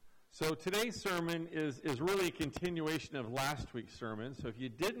So today's sermon is really a continuation of last week's sermon. So if you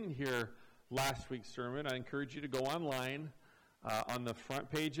didn't hear last week's sermon, I encourage you to go online on the front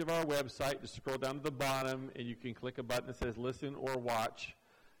page of our website. Just scroll down to the bottom, and you can click a button that says Listen or Watch,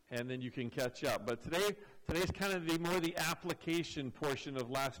 and then you can catch up. But today's kind of the application portion of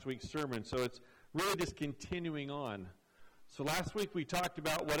last week's sermon. So it's really just continuing on. So last week we talked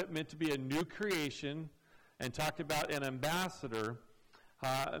about what it meant to be a new creation and talked about an ambassador.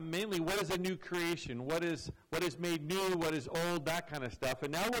 Mainly, what is a new creation? What is made new? What is old? That kind of stuff.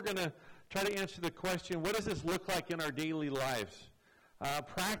 And now we're going to try to answer the question, what does this look like in our daily lives?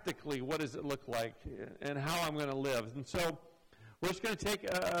 Practically, what does it look like and how I'm going to live? And so we're just going to take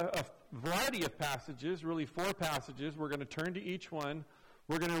a variety of passages, really 4 passages. We're going to turn to each one.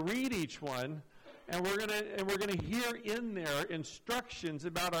 We're going to read each one. And we're going to hear in there instructions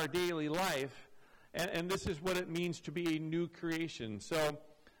about our daily life. And this is what it means to be a new creation. So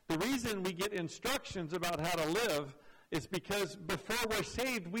the reason we get instructions about how to live is because before we're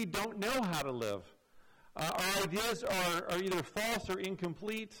saved, we don't know how to live. Our ideas are either false or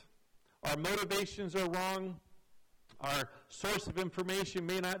incomplete. Our motivations are wrong. Our source of information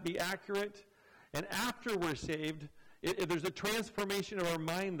may not be accurate. And after we're saved, there's a transformation of our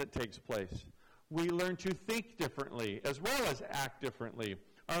mind that takes place. We learn to think differently as well as act differently.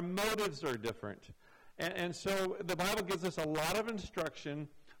 Our motives are different. And so the Bible gives us a lot of instruction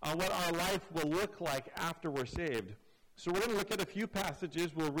on what our life will look like after we're saved. So we're going to look at a few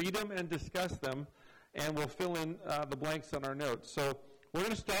passages. We'll read them and discuss them, and we'll fill in the blanks on our notes. So we're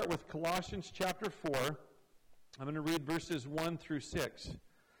going to start with Colossians chapter 4. I'm going to read verses 1 through 6.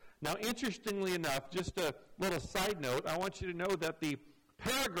 Now, interestingly enough, just a little side note, I want you to know that the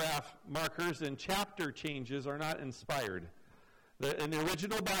paragraph markers and chapter changes are not inspired. In the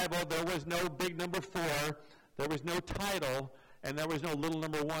original Bible, there was no big number 4, there was no title, and there was no little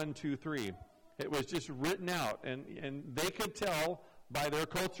number 1, 2, 3. It was just written out, and they could tell by their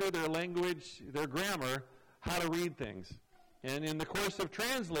culture, their language, their grammar, how to read things. And in the course of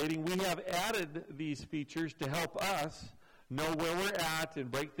translating, we have added these features to help us know where we're at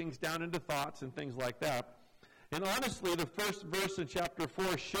and break things down into thoughts and things like that. And honestly, the first verse in chapter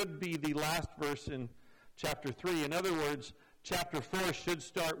 4 should be the last verse in chapter 3. In other words, chapter 4 should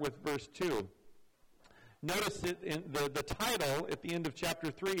start with verse 2. Notice it in the title at the end of chapter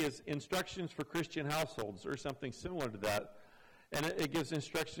 3 is Instructions for Christian Households, or something similar to that. And it gives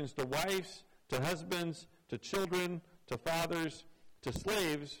instructions to wives, to husbands, to children, to fathers, to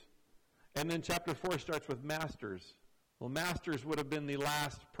slaves. And then chapter 4 starts with masters. Well, masters would have been the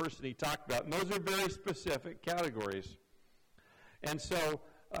last person he talked about. And those are very specific categories. And so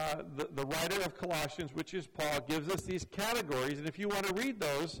the writer of Colossians, which is Paul, gives us these categories. And if you want to read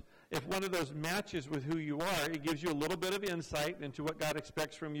those, if one of those matches with who you are, it gives you a little bit of insight into what God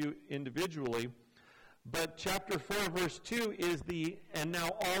expects from you individually. But chapter 4, verse 2 is the "and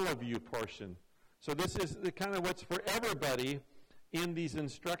now all of you" portion. So this is the kind of what's for everybody in these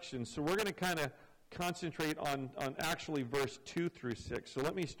instructions. So we're going to kind of concentrate on actually verse 2 through 6. So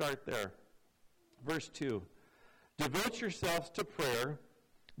let me start there. Verse 2. Devote yourselves to prayer,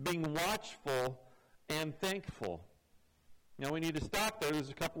 being watchful and thankful. Now we need to stop there.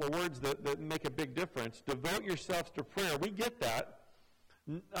 There's a couple of words that make a big difference. Devote yourselves to prayer. We get that.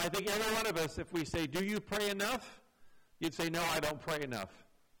 I think every one of us, if we say, do you pray enough? You'd say, no, I don't pray enough.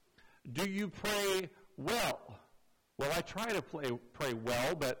 Do you pray well? Well, I try to pray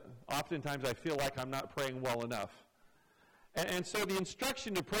well, but oftentimes I feel like I'm not praying well enough. And so the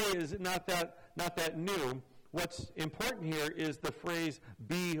instruction to pray is not that new. What's important here is the phrase,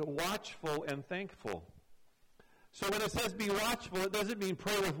 be watchful and thankful. So when it says be watchful, it doesn't mean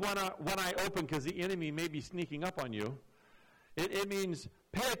pray with one eye open because the enemy may be sneaking up on you. It means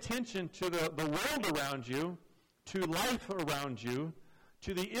pay attention to the world around you, to life around you,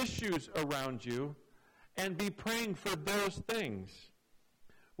 to the issues around you, and be praying for those things.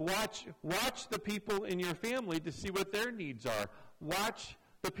 Watch the people in your family to see what their needs are. Watch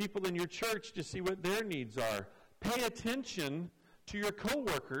the people in your church to see what their needs are. Pay attention to your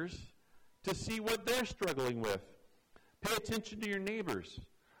coworkers to see what they're struggling with. Pay attention to your neighbors.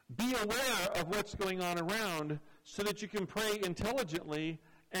 Be aware of what's going on around so that you can pray intelligently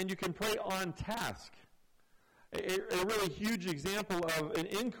and you can pray on task. A really huge example of an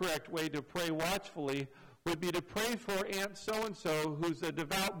incorrect way to pray watchfully would be to pray for Aunt so-and-so who's a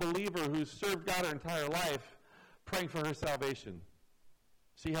devout believer who's served God her entire life, praying for her salvation.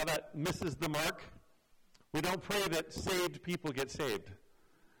 See how that misses the mark? We don't pray that saved people get saved.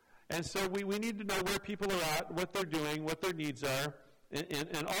 And so we need to know where people are at, what they're doing, what their needs are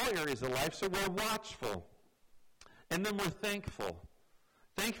in all areas of life. So we're watchful. And then we're thankful.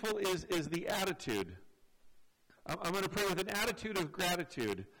 Thankful is the attitude. I'm going to pray with an attitude of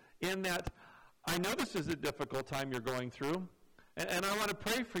gratitude in that I know this is a difficult time you're going through, and I want to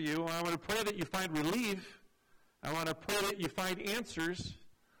pray for you. I want to pray that you find relief. I want to pray that you find answers.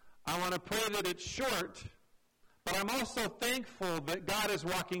 I want to pray that it's short, but I'm also thankful that God is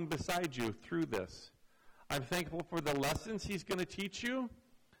walking beside you through this. I'm thankful for the lessons he's going to teach you.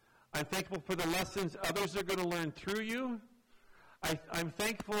 I'm thankful for the lessons others are going to learn through you. I'm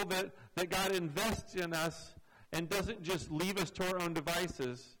thankful that God invests in us and doesn't just leave us to our own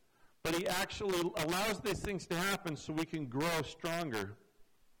devices, but he actually allows these things to happen so we can grow stronger.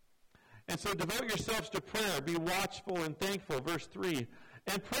 And so devote yourselves to prayer. Be watchful and thankful, verse 3.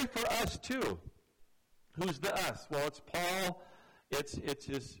 And pray for us too. Who's the us? Well, it's Paul. It's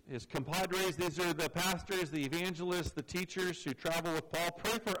his compadres. These are the pastors, the evangelists, the teachers who travel with Paul.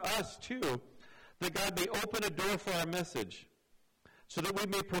 Pray for us too, that God may open a door for our message, so that we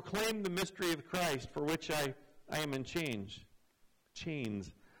may proclaim the mystery of Christ, for which I am in chains.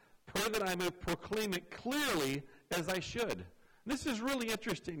 Pray that I may proclaim it clearly as I should. This is really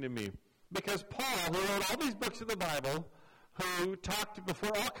interesting to me, because Paul, who wrote all these books of the Bible, who talked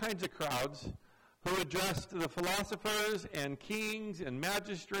before all kinds of crowds, who addressed the philosophers and kings and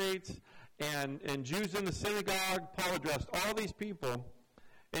magistrates and Jews in the synagogue, Paul addressed all these people,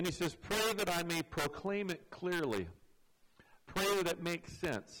 and he says, pray that I may proclaim it clearly. Pray that it makes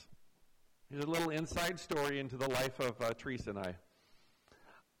sense. Here's a little inside story into the life of Teresa and I.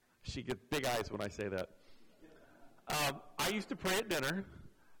 She gets big eyes when I say that. I used to pray at dinner,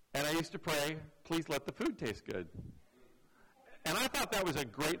 and I used to pray, please let the food taste good. And I thought that was a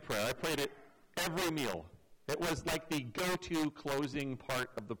great prayer. I prayed it every meal. It was like the go-to closing part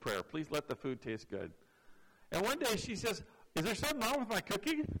of the prayer. Please let the food taste good. And one day she says, is there something wrong with my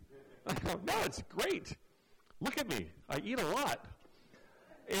cooking? I go, no, it's great. Look at me. I eat a lot.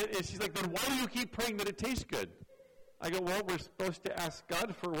 And she's like, then why do you keep praying that it tastes good? I go, well, we're supposed to ask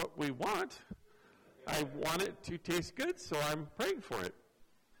God for what we want. I want it to taste good, so I'm praying for it.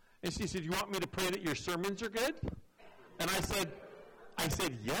 And she said, you want me to pray that your sermons are good? And I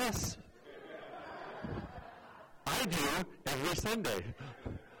said, yes. I do every Sunday.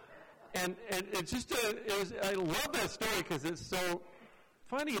 And it's just I love that story because it's so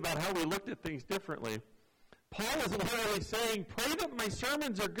funny about how we looked at things differently. Paul is literally saying, pray that my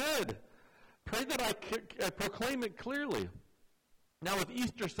sermons are good. Pray that I proclaim it clearly. Now with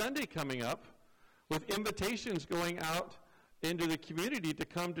Easter Sunday coming up, with invitations going out into the community to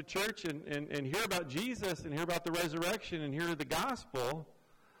come to church and hear about Jesus and hear about the resurrection and hear the gospel,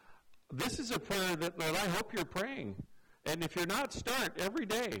 this is a prayer that I hope you're praying. And if you're not, start every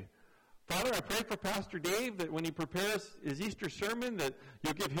day. Father, I pray for Pastor Dave that when he prepares his Easter sermon, that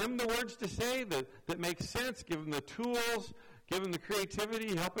you'll give him the words to say that make sense, give him the tools, give him the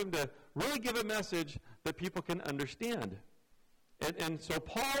creativity, help him to really give a message that people can understand. And so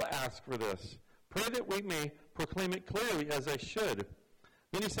Paul asked for this. Pray that we may proclaim it clearly as I should.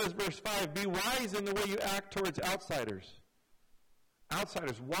 Then he says, verse 5, be wise in the way you act towards outsiders.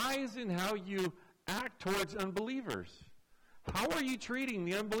 Outsiders, wise in how you act towards unbelievers. How are you treating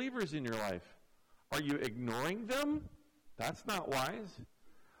the unbelievers in your life? Are you ignoring them? That's not wise.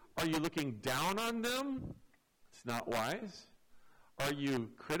 Are you looking down on them? It's not wise. Are you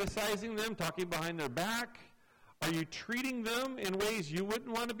criticizing them, talking behind their back? Are you treating them in ways you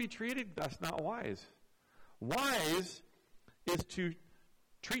wouldn't want to be treated? That's not wise. Wise is to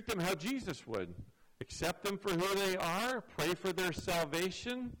treat them how Jesus would. Accept them for who they are. Pray for their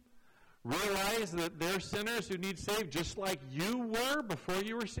salvation. Realize that they're sinners who need saved just like you were before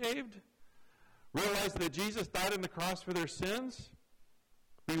you were saved. Realize that Jesus died on the cross for their sins.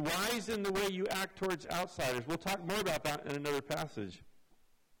 Be wise in the way you act towards outsiders. We'll talk more about that in another passage.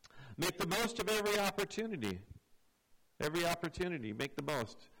 Make the most of every opportunity. Every opportunity, make the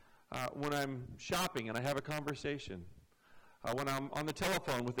most. When I'm shopping and I have a conversation. When I'm on the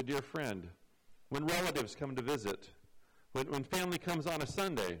telephone with a dear friend. When relatives come to visit. When family comes on a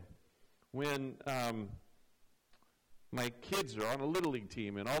Sunday. When my kids are on a Little League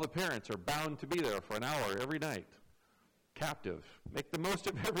team and all the parents are bound to be there for an hour every night. Captive. Make the most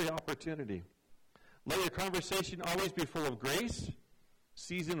of every opportunity. Let your conversation always be full of grace,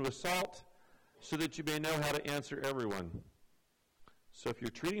 seasoned with salt, so that you may know how to answer everyone. So if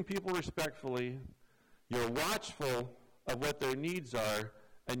you're treating people respectfully, you're watchful of what their needs are,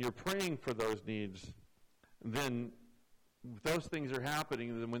 and you're praying for those needs, then if those things are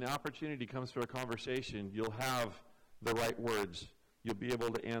happening, then when the opportunity comes for a conversation, you'll have the right words. You'll be able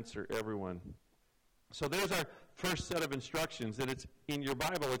to answer everyone. So there's our first set of instructions, and it's in your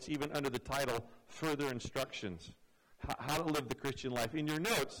Bible. It's even under the title, Further Instructions. how to live the Christian life. In your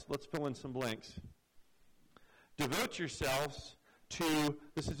notes, let's fill in some blanks. Devote yourselves to,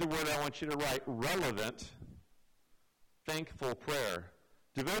 this is a word I want you to write, relevant, thankful prayer.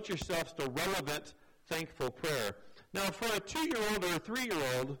 Devote yourselves to relevant, thankful prayer. Now, for a 2-year-old or a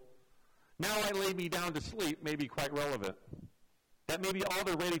 3-year-old, now I lay me down to sleep may be quite relevant. That may be all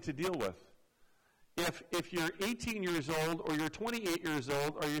they're ready to deal with. If you're 18 years old, or you're 28 years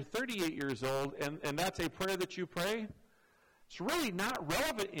old, or you're 38 years old, and that's a prayer that you pray, it's really not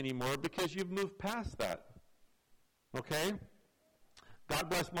relevant anymore because you've moved past that. Okay? God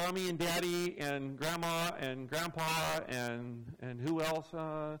bless mommy and daddy and grandma and grandpa and who else?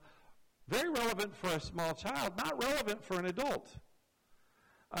 Very relevant for a small child, not relevant for an adult.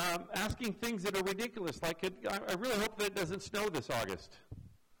 Asking things that are ridiculous, like I really hope that it doesn't snow this August.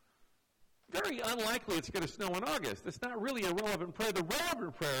 Very unlikely it's going to snow in August. It's not really a relevant prayer. The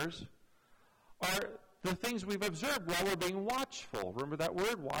relevant prayers are the things we've observed while we're being watchful. Remember that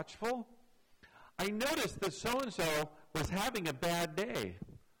word, watchful? I noticed that so-and-so was having a bad day.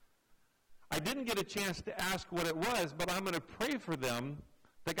 I didn't get a chance to ask what it was, but I'm going to pray for them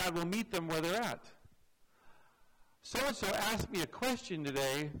that God will meet them where they're at. So-and-so asked me a question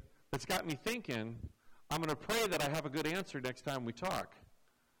today that's got me thinking. I'm going to pray that I have a good answer next time we talk.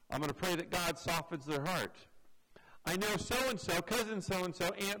 I'm going to pray that God softens their heart. I know so-and-so, cousin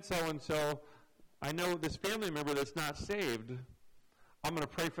so-and-so, aunt so-and-so. I know this family member that's not saved. I'm going to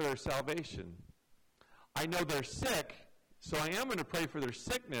pray for their salvation. I know they're sick, so I am going to pray for their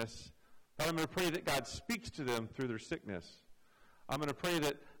sickness, but I'm going to pray that God speaks to them through their sickness. I'm going to pray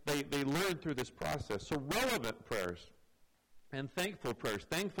that they learn through this process. So relevant prayers and thankful prayers.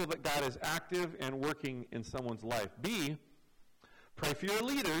 Thankful that God is active and working in someone's life. B, pray for your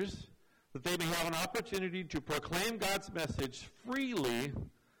leaders that they may have an opportunity to proclaim God's message freely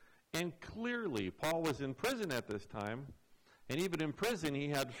and clearly. Paul was in prison at this time, and even in prison he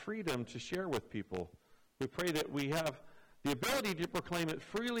had freedom to share with people. We pray that we have the ability to proclaim it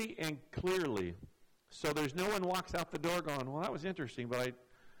freely and clearly, so there's no one walks out the door going, well, that was interesting, but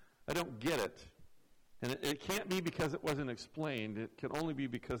I don't get it. And it can't be because it wasn't explained. It can only be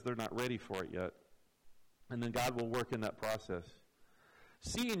because they're not ready for it yet. And then God will work in that process.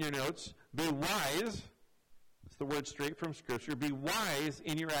 See in your notes, be wise. It's the word straight from Scripture. Be wise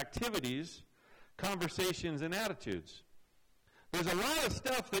in your activities, conversations, and attitudes. There's a lot of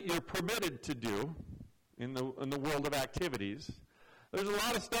stuff that you're permitted to do in the world of activities. There's a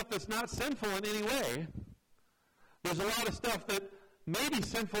lot of stuff that's not sinful in any way. There's a lot of stuff that may be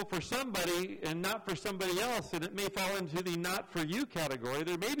sinful for somebody and not for somebody else, and it may fall into the not for you category.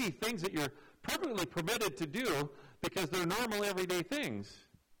 There may be things that you're perfectly permitted to do because they're normal everyday things.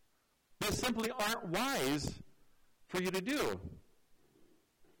 They simply aren't wise for you to do.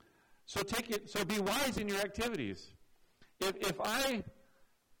 So be wise in your activities. If I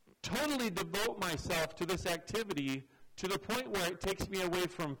totally devote myself to this activity to the point where it takes me away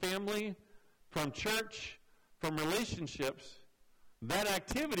from family, from church, from relationships, that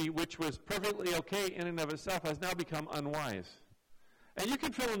activity, which was perfectly okay in and of itself, has now become unwise. And you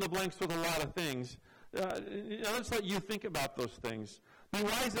can fill in the blanks with a lot of things. Let's let you think about those things. Be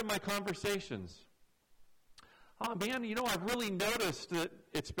wise in my conversations. Oh, man, I've really noticed that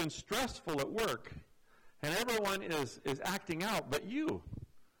it's been stressful at work, and everyone is acting out but you.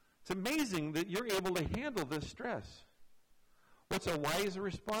 It's amazing that you're able to handle this stress. What's a wise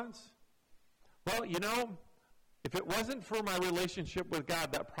response? Well, if it wasn't for my relationship with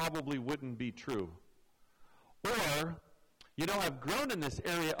God, that probably wouldn't be true. Or, I've grown in this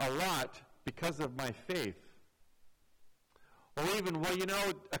area a lot because of my faith. Or even,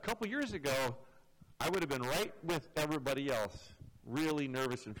 a couple years ago, I would have been right with everybody else, really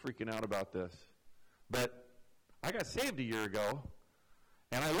nervous and freaking out about this. But I got saved a year ago,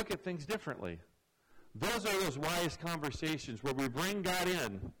 and I look at things differently. Those are those wise conversations where we bring God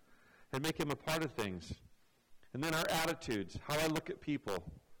in and make him a part of things. And then our attitudes, how I look at people,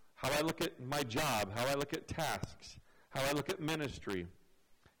 how I look at my job, how I look at tasks, how I look at ministry.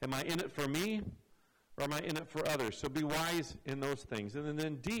 Am I in it for me, or am I in it for others? So be wise in those things. And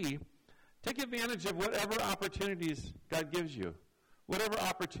then D, take advantage of whatever opportunities God gives you. Whatever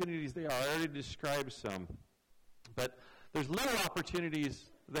opportunities they are. I already described some. But there's little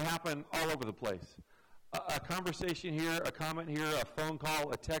opportunities that happen all over the place. A conversation here, a comment here, a phone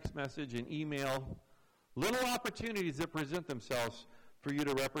call, a text message, an email. Little opportunities that present themselves for you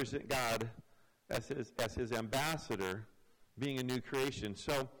to represent God as his ambassador, being a new creation.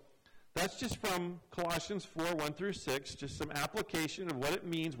 So that's just from Colossians 4, 1 through 6, just some application of what it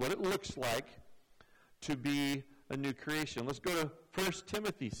means, what it looks like to be a new creation. Let's go to 1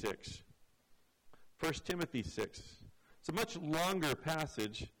 Timothy 6. 1 Timothy 6. It's a much longer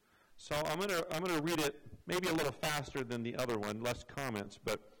passage, so I'm gonna read it maybe a little faster than the other one, less comments,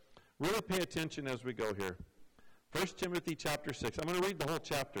 but really pay attention as we go here. 1 Timothy chapter 6. I'm going to read the whole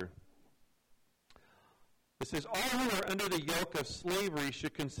chapter. It says, all who are under the yoke of slavery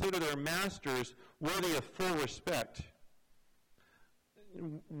should consider their masters worthy of full respect.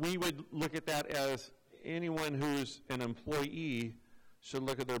 We would look at that as anyone who's an employee should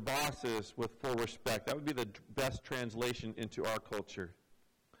look at their bosses with full respect. That would be the best translation into our culture.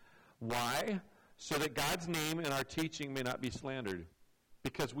 Why? So that God's name and our teaching may not be slandered.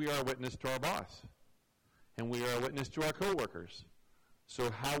 Because we are a witness to our boss. And we are a witness to our coworkers.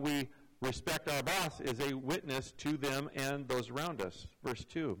 So how we respect our boss is a witness to them and those around us. Verse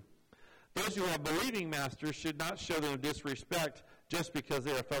 2. Those who have believing masters should not show them disrespect just because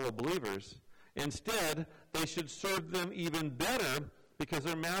they are fellow believers. Instead, they should serve them even better because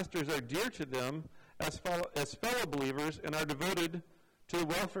their masters are dear to them as fellow believers and are devoted to the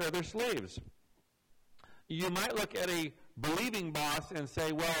welfare of their slaves. You might look at a believing boss and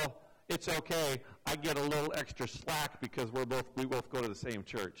say, well, it's okay, I get a little extra slack because we both go to the same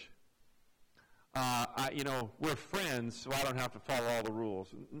church. We're friends, so I don't have to follow all the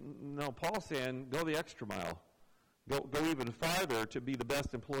rules. No, Paul's saying, go the extra mile. Go even farther to be the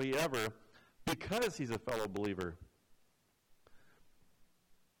best employee ever because he's a fellow believer.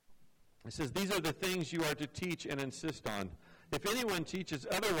 It says, these are the things you are to teach and insist on. If anyone teaches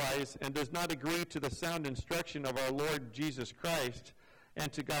otherwise and does not agree to the sound instruction of our Lord Jesus Christ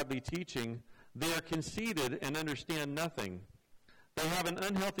and to godly teaching, they are conceited and understand nothing. They have an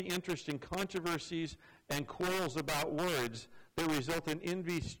unhealthy interest in controversies and quarrels about words that result in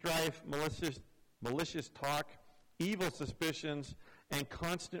envy, strife, malicious talk, evil suspicions, and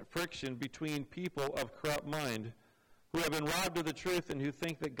constant friction between people of corrupt mind, who have been robbed of the truth and who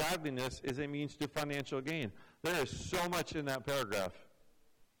think that godliness is a means to financial gain. There is so much in that paragraph.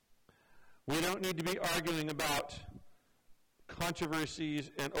 We don't need to be arguing about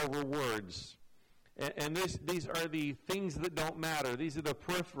controversies and over words. And these are the things that don't matter. These are the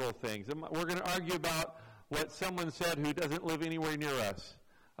peripheral things. We're going to argue about what someone said who doesn't live anywhere near us.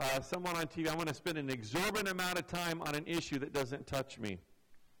 Someone on TV, I'm going to spend an exorbitant amount of time on an issue that doesn't touch me.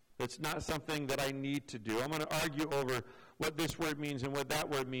 It's not something that I need to do. I'm going to argue over what this word means and what that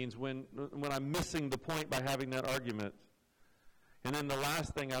word means when I'm missing the point by having that argument. And then the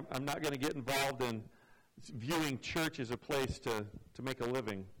last thing, I'm not going to get involved in viewing church as a place to make a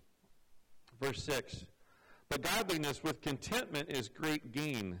living. Verse 6, but godliness with contentment is great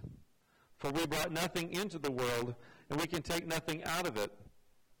gain, for we brought nothing into the world, and we can take nothing out of it.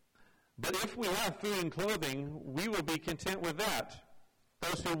 But if we have food and clothing, we will be content with that.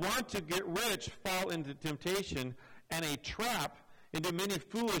 Those who want to get rich fall into temptation and a trap, into many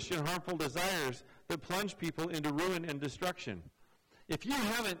foolish and harmful desires that plunge people into ruin and destruction. If you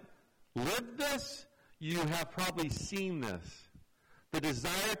haven't lived this, you have probably seen this. The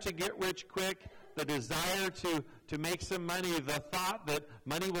desire to get rich quick, the desire to make some money, the thought that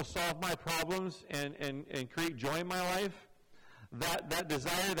money will solve my problems and create joy in my life, that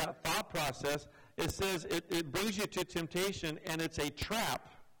desire, that thought process, it says it brings you to temptation, and it's a trap.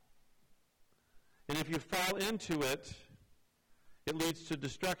 And if you fall into it, it leads to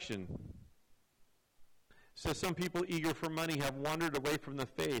destruction. So some people eager for money have wandered away from the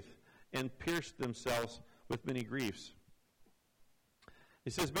faith and pierced themselves with many griefs.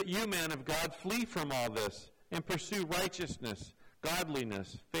 It says, but you, man of God, flee from all this and pursue righteousness,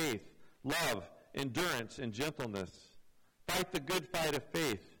 godliness, faith, love, endurance, and gentleness. Fight the good fight of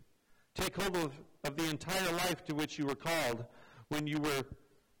faith. Take hold of the entire life to which you were called when you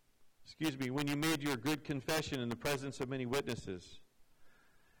made your good confession in the presence of many witnesses.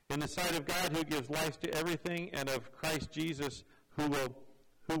 In the sight of God, who gives life to everything, and of Christ Jesus, who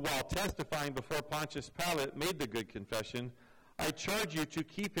while testifying before Pontius Pilate made the good confession, I charge you to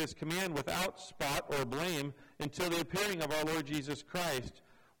keep his command without spot or blame until the appearing of our Lord Jesus Christ,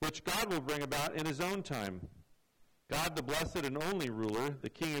 which God will bring about in his own time. God, the blessed and only ruler, the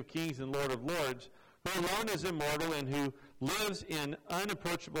King of kings and Lord of lords, who alone is immortal and who lives in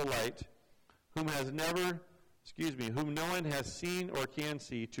unapproachable light, whom no one has seen or can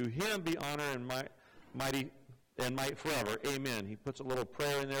see, to him be honor and might forever. Amen. He puts a little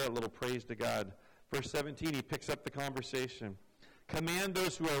prayer in there, a little praise to God. Verse 17, he picks up the conversation. Command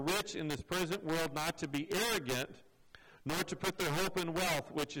those who are rich in this present world not to be arrogant, nor to put their hope in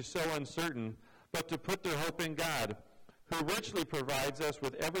wealth, which is so uncertain, but to put their hope in God, who richly provides us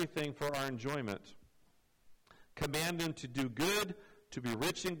with everything for our enjoyment. Command them to do good, to be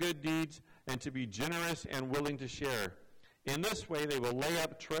rich in good deeds, and to be generous and willing to share. In this way they will lay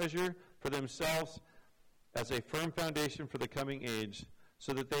up treasure for themselves as a firm foundation for the coming age,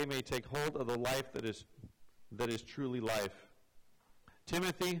 so that they may take hold of the life that is truly life.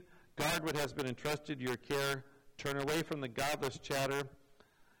 Timothy, guard what has been entrusted to your care. Turn away from the godless chatter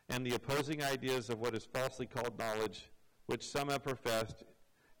and the opposing ideas of what is falsely called knowledge, which some have professed,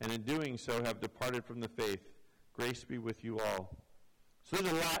 and in doing so have departed from the faith. Grace be with you all. So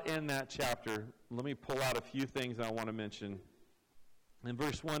there's a lot in that chapter. Let me pull out a few things I want to mention. In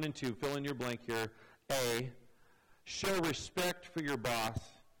verse 1 and 2, fill in your blank here. A, show respect for your boss,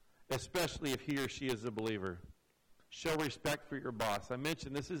 especially if he or she is a believer. Show respect for your boss. I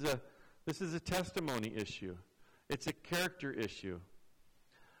mentioned this is a testimony issue. It's a character issue.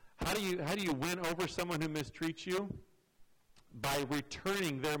 How do you win over someone who mistreats you? By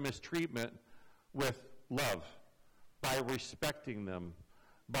returning their mistreatment with love, by respecting them,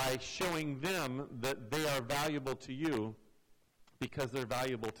 by showing them that they are valuable to you because they're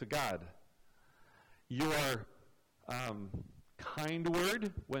valuable to God. Your kind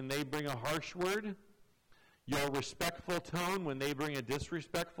word when they bring a harsh word, your respectful tone when they bring a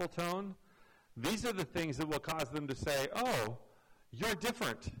disrespectful tone, these are the things that will cause them to say, oh, you're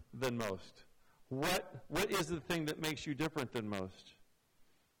different than most. What is the thing that makes you different than most?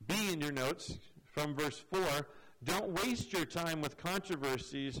 B in your notes from verse 4, don't waste your time with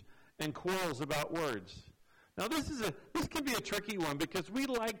controversies and quarrels about words. Now this can be a tricky one because we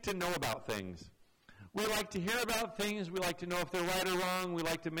like to know about things. We like to hear about things. We like to know if they're right or wrong. We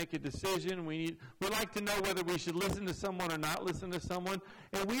like to make a decision. We like to know whether we should listen to someone or not listen to someone.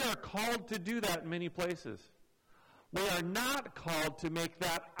 And we are called to do that in many places. We are not called to make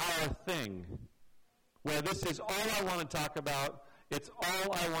that our thing, where this is all I want to talk about. It's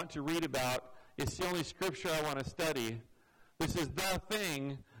all I want to read about. It's the only scripture I want to study. This is the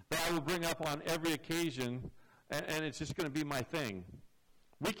thing that I will bring up on every occasion, and it's just going to be my thing.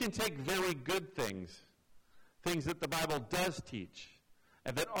 We can take very good things that the Bible does teach,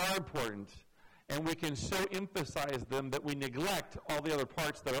 and that are important, and we can so emphasize them that we neglect all the other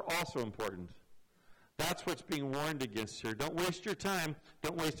parts that are also important. That's what's being warned against here. Don't waste your time.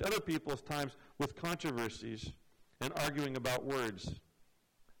 Don't waste other people's times with controversies and arguing about words.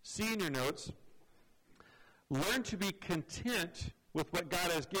 C in your notes, learn to be content with what God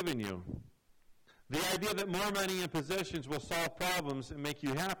has given you. The idea that more money and possessions will solve problems and make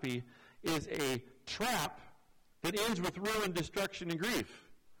you happy is a trap that ends with ruin, destruction, and grief.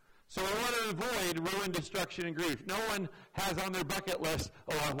 So I want to avoid ruin, destruction, and grief. No one has on their bucket list,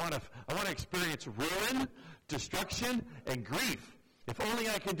 I want to experience ruin, destruction, and grief. If only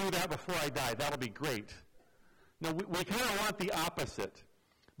I can do that before I die, that'll be great. No, we kind of want the opposite.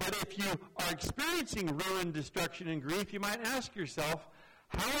 But if you are experiencing ruin, destruction, and grief, you might ask yourself,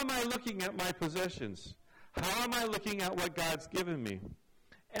 how am I looking at my possessions? How am I looking at what God's given me?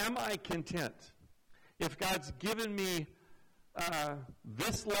 Am I content? If God's given me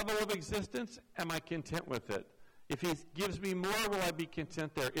this level of existence, am I content with it? If he gives me more, will I be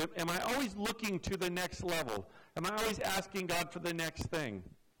content there? Am I always looking to the next level? Am I always asking God for the next thing?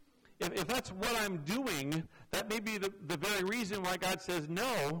 If that's what I'm doing, that may be the very reason why God says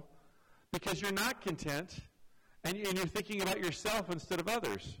no, because you're not content, and you're thinking about yourself instead of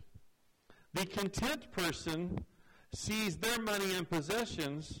others. The content person sees their money and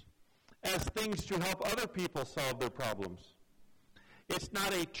possessions as things to help other people solve their problems. It's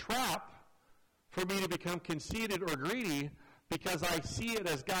not a trap for me to become conceited or greedy because I see it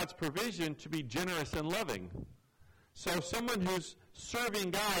as God's provision to be generous and loving. So someone who's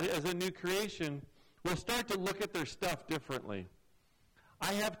serving God as a new creation will start to look at their stuff differently.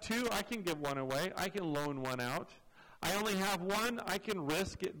 I have two, I can give one away. I can loan one out. I only have one, I can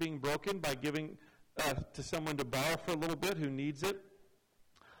risk it being broken by giving to someone to borrow for a little bit who needs it.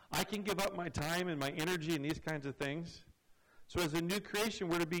 I can give up my time and my energy and these kinds of things. So as a new creation,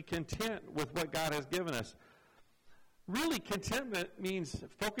 we're to be content with what God has given us. Really, contentment means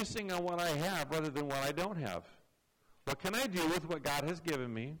focusing on what I have rather than what I don't have. What can I do with what God has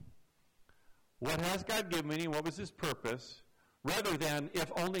given me? What has God given me? What was his purpose? Rather than,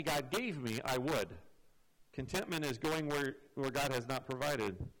 if only God gave me, I would. Contentment is going where God has not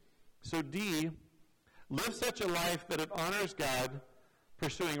provided. So D, live such a life that it honors God,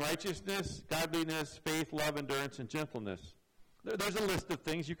 pursuing righteousness, godliness, faith, love, endurance, and gentleness. There's a list of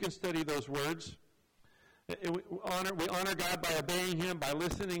things. You can study those words. We honor God by obeying him, by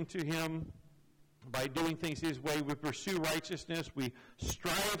listening to him, by doing things his way. We pursue righteousness. We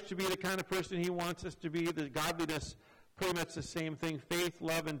strive to be the kind of person he wants us to be. The godliness, pretty much the same thing. Faith,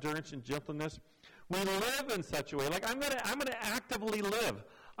 love, endurance, and gentleness. We live in such a way. Like I'm going to actively live.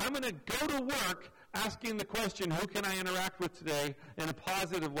 I'm going to go to work asking the question, who can I interact with today in a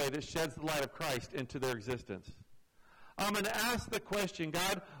positive way that sheds the light of Christ into their existence? I'm going to ask the question,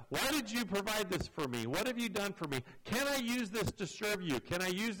 God, why did you provide this for me? What have you done for me? Can I use this to serve you? Can I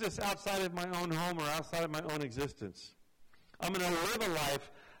use this outside of my own home or outside of my own existence? I'm going to live a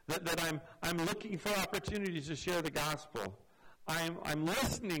life that I'm looking for opportunities to share the gospel. I'm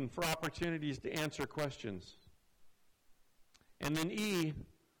listening for opportunities to answer questions. And then E,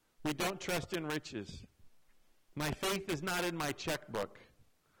 we don't trust in riches. My faith is not in my checkbook.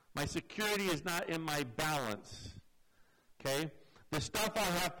 My security is not in my balance. Okay? The stuff I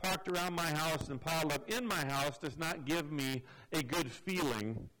have parked around my house and piled up in my house does not give me a good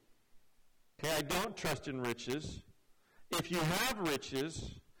feeling. Okay, I don't trust in riches. If you have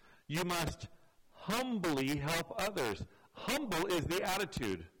riches, you must humbly help others. Humble is the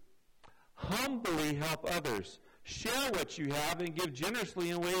attitude. Humbly help others. Share what you have and give generously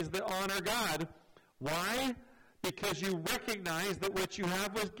in ways that honor God. Why? Because you recognize that what you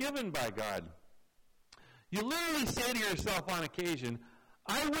have was given by God. You literally say to yourself on occasion,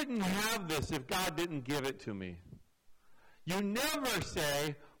 I wouldn't have this if God didn't give it to me. You never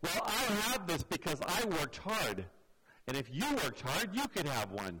say, well, I have this because I worked hard. And if you worked hard, you could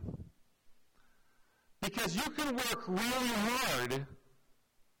have one. Because you can work really hard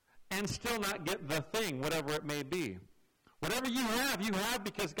and still not get the thing, whatever it may be. Whatever you have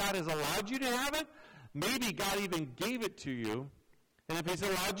because God has allowed you to have it. Maybe God even gave it to you. And if he's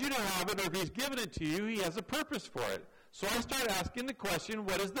allowed you to have it, or if he's given it to you, he has a purpose for it. So I start asking the question,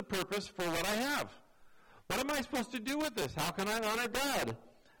 what is the purpose for what I have? What am I supposed to do with this? How can I honor God?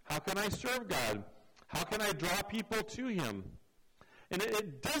 How can I serve God? How can I draw people to him? And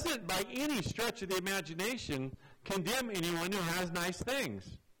it doesn't, by any stretch of the imagination, condemn anyone who has nice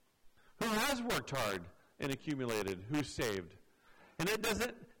things, who has worked hard and accumulated, who's saved. And it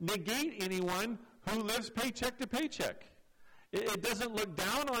doesn't negate anyone who lives paycheck to paycheck. It doesn't look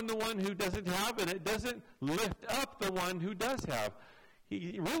down on the one who doesn't have, and it doesn't lift up the one who does have.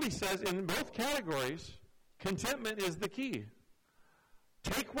 He really says in both categories, contentment is the key.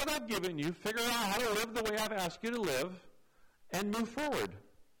 Take what I've given you, figure out how to live the way I've asked you to live, and move forward.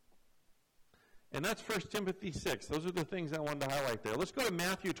 And that's 1 Timothy 6. Those are the things I wanted to highlight there. Let's go to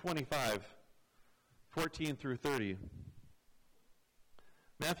Matthew 25, 14 through 30.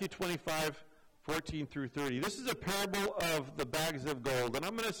 Matthew 25, 14 through 30. This is a parable of the bags of gold, and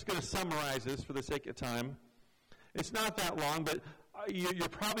I'm just going to summarize this for the sake of time. It's not that long, but you're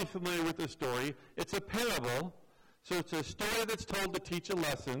probably familiar with the story. It's a parable, so it's a story that's told to teach a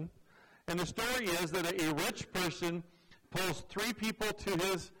lesson, and the story is that a rich person pulls three people to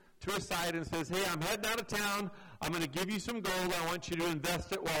his side and says, hey, I'm heading out of town. I'm going to give you some gold. I want you to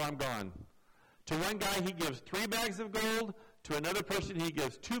invest it while I'm gone. To one guy, he gives 3 bags of gold. To another person, he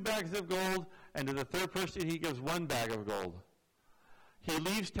gives 2 bags of gold. And to the third person, he gives 1 bag of gold. He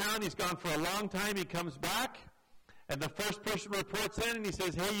leaves town. He's gone for a long time. He comes back. And the first person reports in and he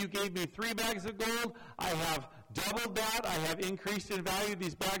says, hey, you gave me 3 bags of gold. I have doubled that. I have increased in value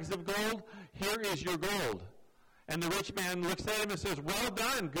these bags of gold. Here is your gold. And the rich man looks at him and says, well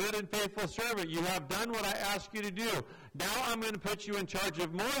done, good and faithful servant. You have done what I asked you to do. Now I'm going to put you in charge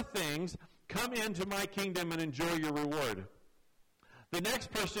of more things. Come into my kingdom and enjoy your reward. The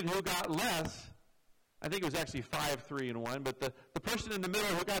next person who got less, I think it was actually 5, 3, and 1, but the person in the middle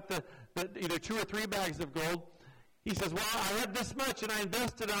who got the either 2 or 3 bags of gold, he says, well, I had this much and I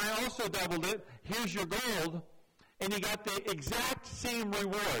invested and I also doubled it. Here's your gold. And he got the exact same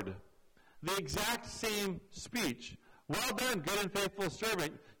reward. The exact same speech. Well done, good and faithful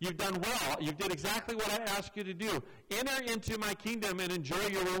servant. You've done well. You did exactly what I asked you to do. Enter into my kingdom and enjoy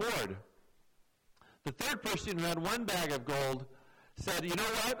your reward. The third person who had 1 bag of gold said, you know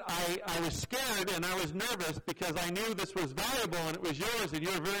what? I was scared and I was nervous because I knew this was valuable and it was yours and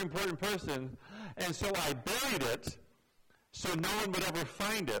you're a very important person. And so I buried it so no one would ever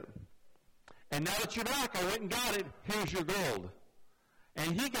find it. And now that you're back, I went and got it. Here's your gold.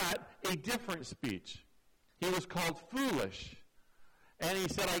 And he got a different speech. He was called foolish. And he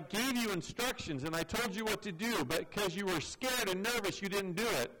said, I gave you instructions and I told you what to do, but because you were scared and nervous, you didn't do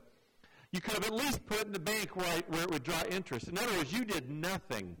it. You could have at least put it in the bank where it would draw interest. In other words, you did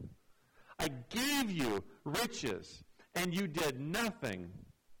nothing. I gave you riches, and you did nothing.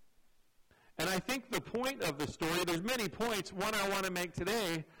 And I think the point of the story, there's many points. One I want to make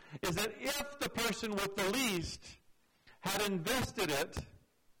today is that if the person with the least had invested it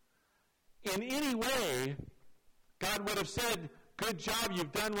in any way, God would have said, good job,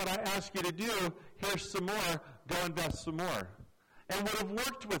 you've done what I asked you to do. Here's some more. Go invest some more. And would have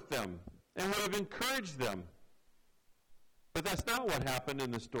worked with them and would have encouraged them. But that's not what happened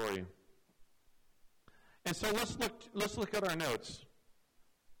in the story. And so let's look at our notes.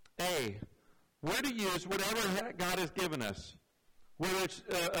 A, we're to use whatever God has given us, whether it's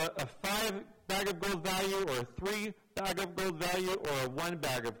a 5 bag of gold value or a 3 bag of gold value or a 1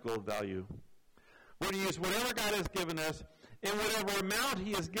 bag of gold value. We're to use whatever God has given us in whatever amount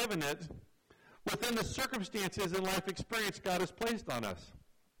he has given it within the circumstances and life experience God has placed on us.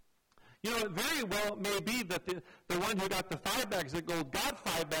 You know, it very well may be that the one who got the 5 bags of gold got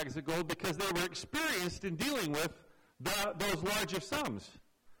 5 bags of gold because they were experienced in dealing with those larger sums.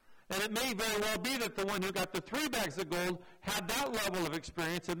 And it may very well be that the one who got the 3 bags of gold had that level of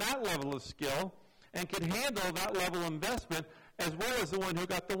experience and that level of skill and could handle that level of investment as well as the one who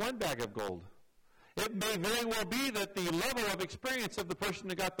got the 1 bag of gold. It may very well be that the level of experience of the person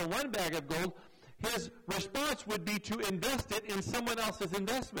who got the 1 bag of gold, his response would be to invest it in someone else's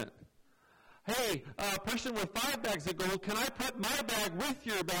investment. Hey, person with 5 bags of gold, can I put my bag with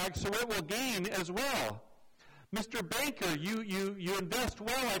your bag so it will gain as well? Mr. Banker, you invest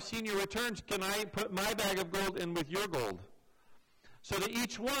well. I've seen your returns. Can I put my bag of gold in with your gold? So that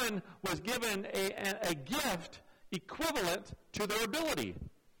each one was given a gift equivalent to their ability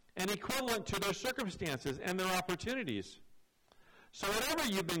and equivalent to their circumstances and their opportunities. So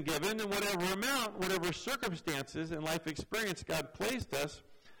whatever you've been given and whatever amount, whatever circumstances and life experience God placed us,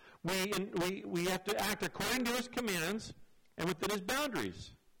 we have to act according to his commands and within his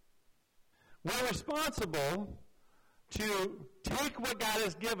boundaries. We're responsible to take what God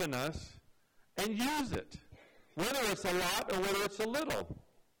has given us and use it, whether it's a lot or whether it's a little.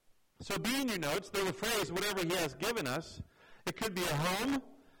 So be in your notes, the phrase, whatever he has given us. It could be a home.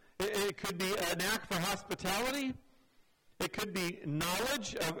 It could be a knack for hospitality. It could be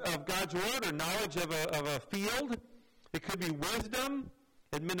knowledge of God's word or knowledge of a field. It could be wisdom,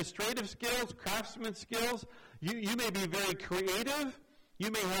 administrative skills, craftsman skills. You may be very creative. You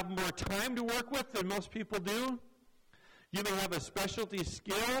may have more time to work with than most people do. You may have a specialty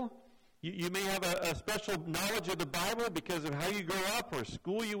skill. You may have a special knowledge of the Bible because of how you grew up or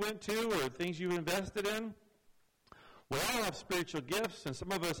school you went to or things you invested in. We all have spiritual gifts, and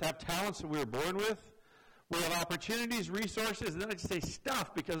some of us have talents that we were born with. We have opportunities, resources, and then I just say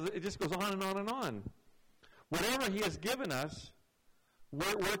stuff because it just goes on and on and on. Whatever he has given us,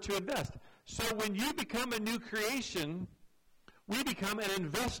 we're to invest. So when you become a new creation, we become an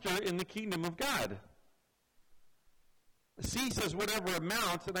investor in the kingdom of God. C says whatever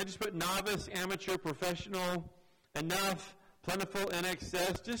amount, and I just put novice, amateur, professional, enough, plentiful, in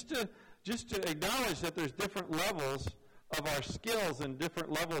excess, just to acknowledge that there's different levels of our skills and different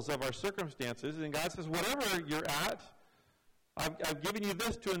levels of our circumstances. And God says, whatever you're at, I've given you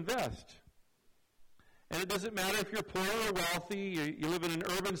this to invest. And it doesn't matter if you're poor or wealthy, you live in an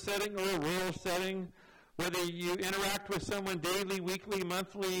urban setting or a rural setting, whether you interact with someone daily, weekly,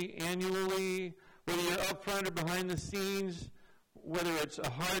 monthly, annually, whether you're up front or behind the scenes, whether it's a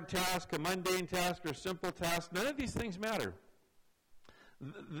hard task, a mundane task, or a simple task, none of these things matter.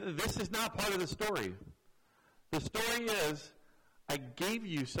 This is not part of the story. The story is, I gave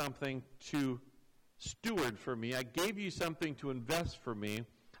you something to steward for me. I gave you something to invest for me.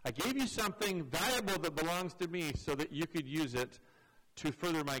 I gave you something valuable that belongs to me so that you could use it to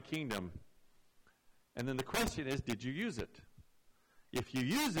further my kingdom. And then the question is, did you use it? If you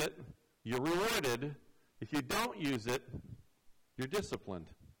use it, you're rewarded. If you don't use it, you're disciplined.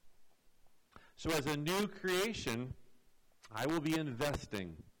 So as a new creation, I will be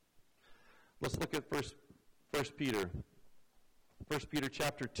investing. Let's look at First Peter. 1 Peter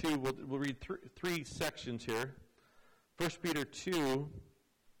chapter 2, we'll read three sections here. 1 Peter 2,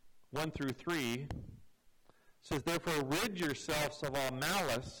 1 through 3 says, therefore rid yourselves of all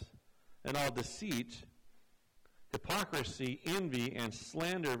malice and all deceit, hypocrisy, envy, and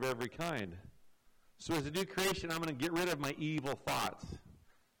slander of every kind. So as a new creation, I'm going to get rid of my evil thoughts.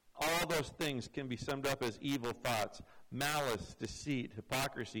 All those things can be summed up as evil thoughts. Malice, deceit,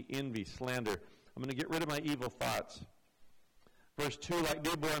 hypocrisy, envy, slander. I'm going to get rid of my evil thoughts. Verse 2, like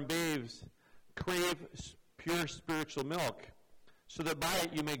newborn babes, crave pure spiritual milk, so that by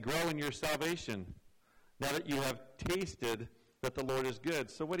it you may grow in your salvation, now that you have tasted that the Lord is good.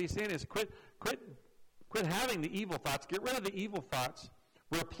 So what he's saying is quit having the evil thoughts. Get rid of the evil thoughts.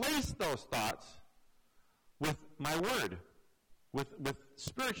 Replace those thoughts with my word, with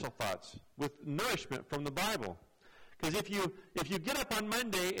spiritual thoughts, with nourishment from the Bible. Because if you get up on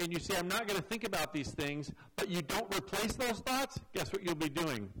Monday and you say, I'm not going to think about these things, but you don't replace those thoughts, guess what you'll be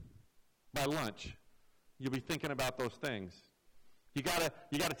doing by lunch? You'll be thinking about those things. You gotta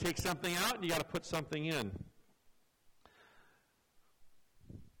take something out and you gotta put something in.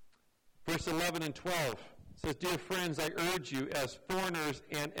 Verse 11 and 12 says, dear friends, I urge you as foreigners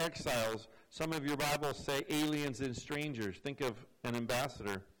and exiles Some of your Bibles say aliens and strangers. Think of an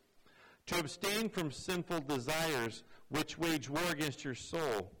ambassador. To abstain from sinful desires which wage war against your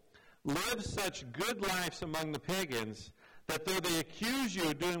soul. Live such good lives among the pagans that though they accuse you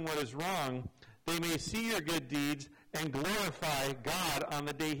of doing what is wrong, they may see your good deeds and glorify God on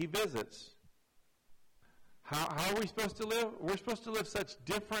the day he visits. How are we supposed to live? We're supposed to live such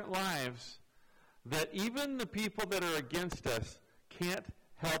different lives that even the people that are against us can't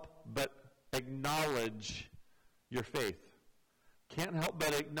help but acknowledge your faith. Can't help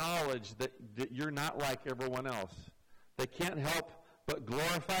but acknowledge that you're not like everyone else. They can't help but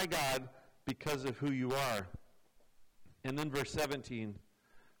glorify God because of who you are. And then verse 17,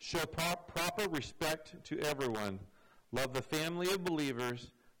 show proper respect to everyone. Love the family of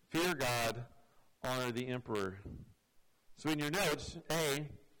believers. Fear God. Honor the emperor. So in your notes, A,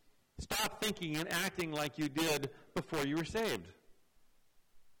 stop thinking and acting like you did before you were saved.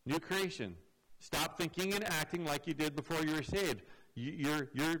 New creation. Stop thinking and acting like you did before you were saved.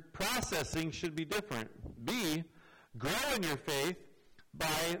 Your processing should be different. B, grow in your faith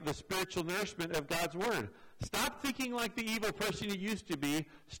by the spiritual nourishment of God's word. Stop thinking like the evil person you used to be.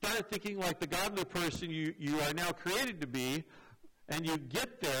 Start thinking like the godly person you are now created to be. And you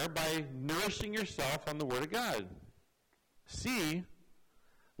get there by nourishing yourself on the Word of God. C,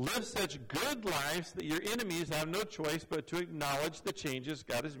 live such good lives that your enemies have no choice but to acknowledge the changes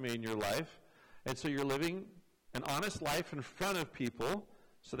God has made in your life. And so you're living an honest life in front of people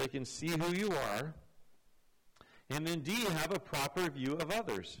so they can see who you are. And then D, have a proper view of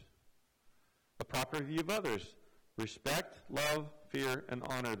others. A proper view of others. Respect, love, fear, and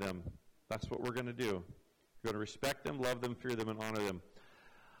honor them. That's what we're going to do. We're going to respect them, love them, fear them, and honor them.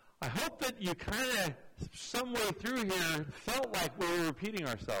 I hope that you kind of, some way through here, felt like we were repeating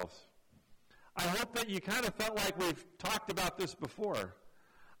ourselves. I hope that you kind of felt like we've talked about this before.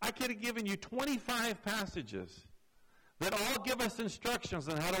 I could have given you 25 passages that all give us instructions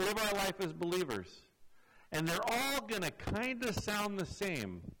on how to live our life as believers. And they're all going to kind of sound the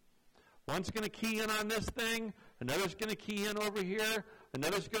same. One's going to key in on this thing, another's going to key in over here,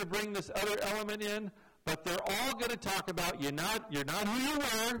 another's going to bring this other element in. But they're all going to talk about you're not who you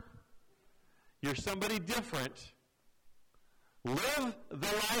were. You're somebody different. Live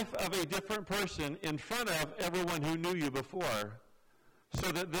the life of a different person in front of everyone who knew you before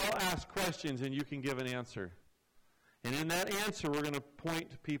so that they'll ask questions and you can give an answer. And in that answer, we're going to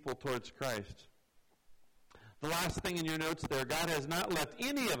point people towards Christ. The last thing in your notes there, God has not left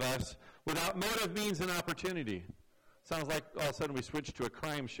any of us without motive, means, and opportunity. Sounds like all of a sudden we switched to a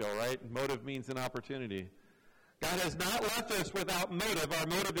crime show, right? Motive, means, and opportunity. God has not left us without motive. Our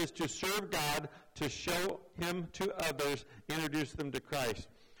motive is to serve God, to show him to others, introduce them to Christ.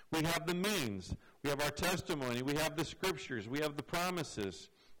 We have the means. We have our testimony. We have the scriptures. We have the promises.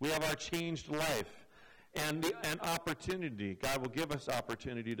 We have our changed life. And an opportunity. God will give us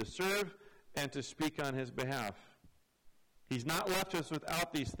opportunity to serve and to speak on his behalf. He's not left us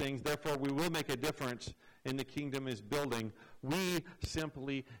without these things. Therefore, we will make a difference in the kingdom is building. We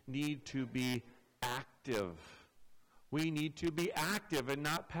simply need to be active. We need to be active and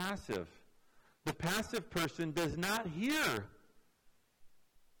not passive. The passive person does not hear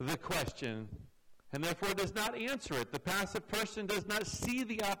the question and therefore does not answer it. The passive person does not see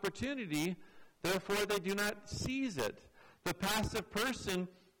the opportunity, therefore they do not seize it. The passive person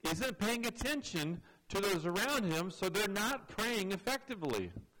isn't paying attention to those around him, so they're not praying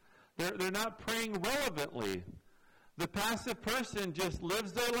effectively. They're not praying relevantly. The passive person just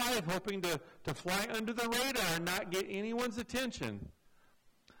lives their life hoping to fly under the radar and not get anyone's attention.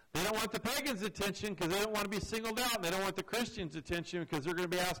 They don't want the pagans' attention because they don't want to be singled out, and they don't want the Christians' attention because they're going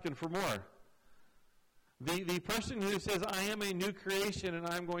to be asking for more. The person who says, I am a new creation and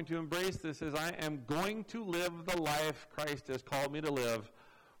I'm going to embrace this, says, I am going to live the life Christ has called me to live,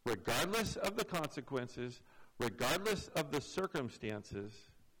 regardless of the consequences, regardless of the circumstances,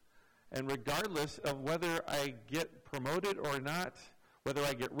 and regardless of whether I get promoted or not, whether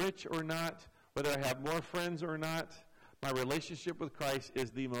I get rich or not, whether I have more friends or not, my relationship with Christ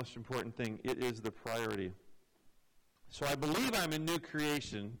is the most important thing. It is the priority. So I believe I'm a new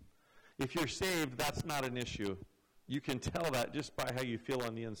creation. If you're saved, that's not an issue. You can tell that just by how you feel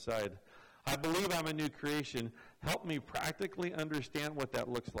on the inside. I believe I'm a new creation. Help me practically understand what that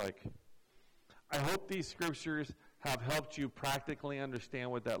looks like. I hope these scriptures have helped you practically understand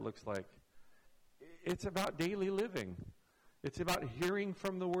what that looks like. It's about daily living. It's about hearing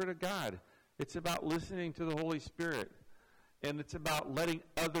from the Word of God. It's about listening to the Holy Spirit. And it's about letting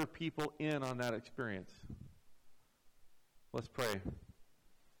other people in on that experience. Let's pray.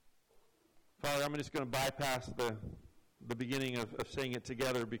 Father, I'm just going to bypass the the beginning of saying it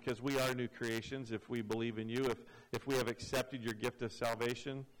together, because we are new creations if we believe in you, if we have accepted your gift of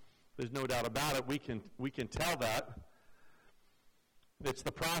salvation. There's no doubt about it. We can tell that. It's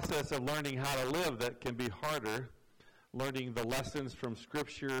the process of learning how to live that can be harder, learning the lessons from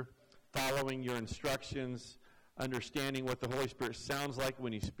Scripture, following your instructions, understanding what the Holy Spirit sounds like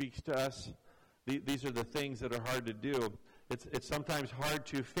when He speaks to us. These are the things that are hard to do. It's sometimes hard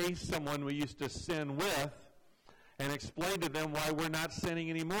to face someone we used to sin with and explain to them why we're not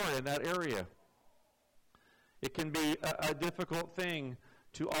sinning anymore in that area. It can be a difficult thing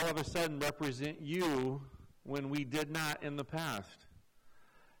to all of a sudden represent you when we did not in the past.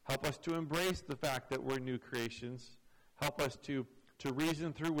 Help us to embrace the fact that we're new creations. Help us to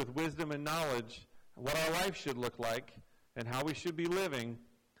reason through with wisdom and knowledge what our life should look like and how we should be living,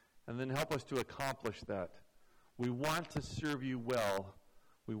 and then help us to accomplish that. We want to serve you well.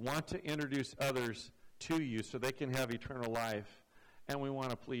 We want to introduce others to you so they can have eternal life, and we want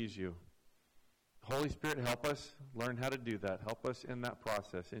to please you. Holy Spirit, help us learn how to do that. Help us in that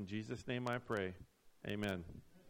process. In Jesus' name I pray. Amen.